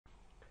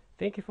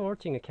Thank you for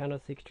watching a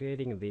candlestick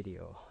trading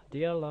video.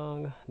 Dear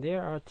Long,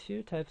 there are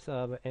two types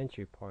of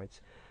entry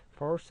points.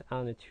 First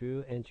and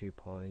true entry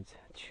points.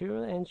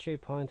 True entry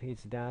point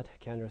is that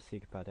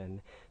candlestick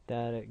pattern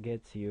that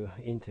gets you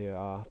into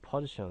a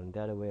position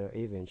that will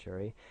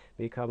eventually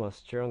become a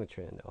strong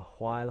trend,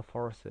 while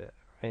false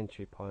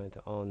entry point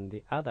on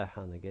the other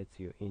hand gets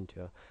you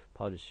into a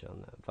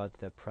position, but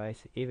the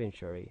price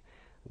eventually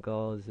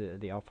goes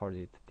the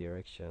opposite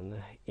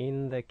direction.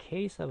 In the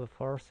case of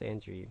false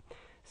entry,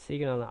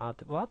 signal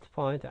at what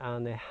point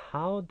and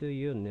how do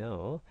you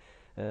know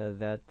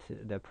that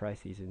the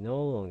price is no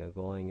longer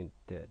going in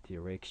the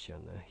direction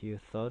you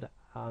thought,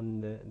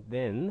 and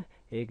then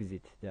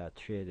exit the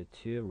trade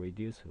to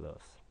reduce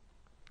loss?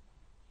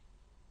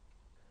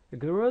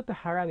 Group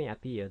harami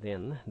appear,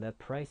 then the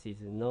price is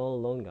no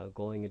longer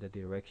going in the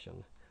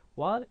direction.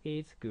 What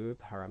is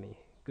group harami?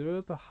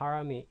 Group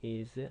harami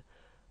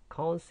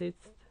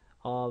consists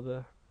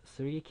of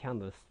three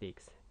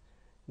candlesticks.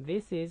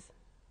 This is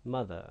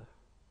mother.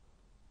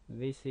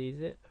 This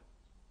is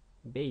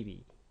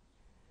baby.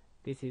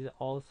 This is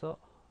also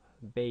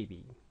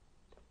baby.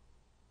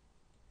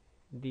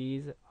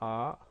 These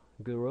are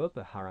group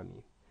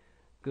harami.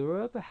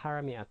 Group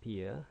harami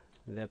appear,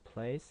 the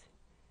place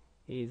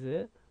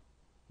is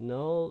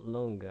no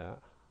longer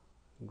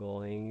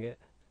going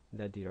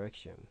the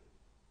direction.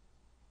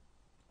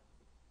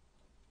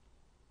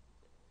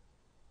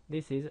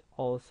 This is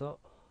also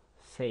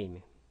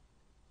same.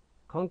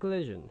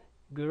 Conclusion: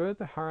 group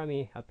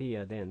harami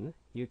appear, then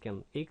you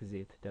can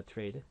exit the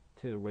trade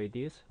to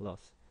reduce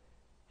loss.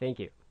 Thank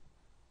you.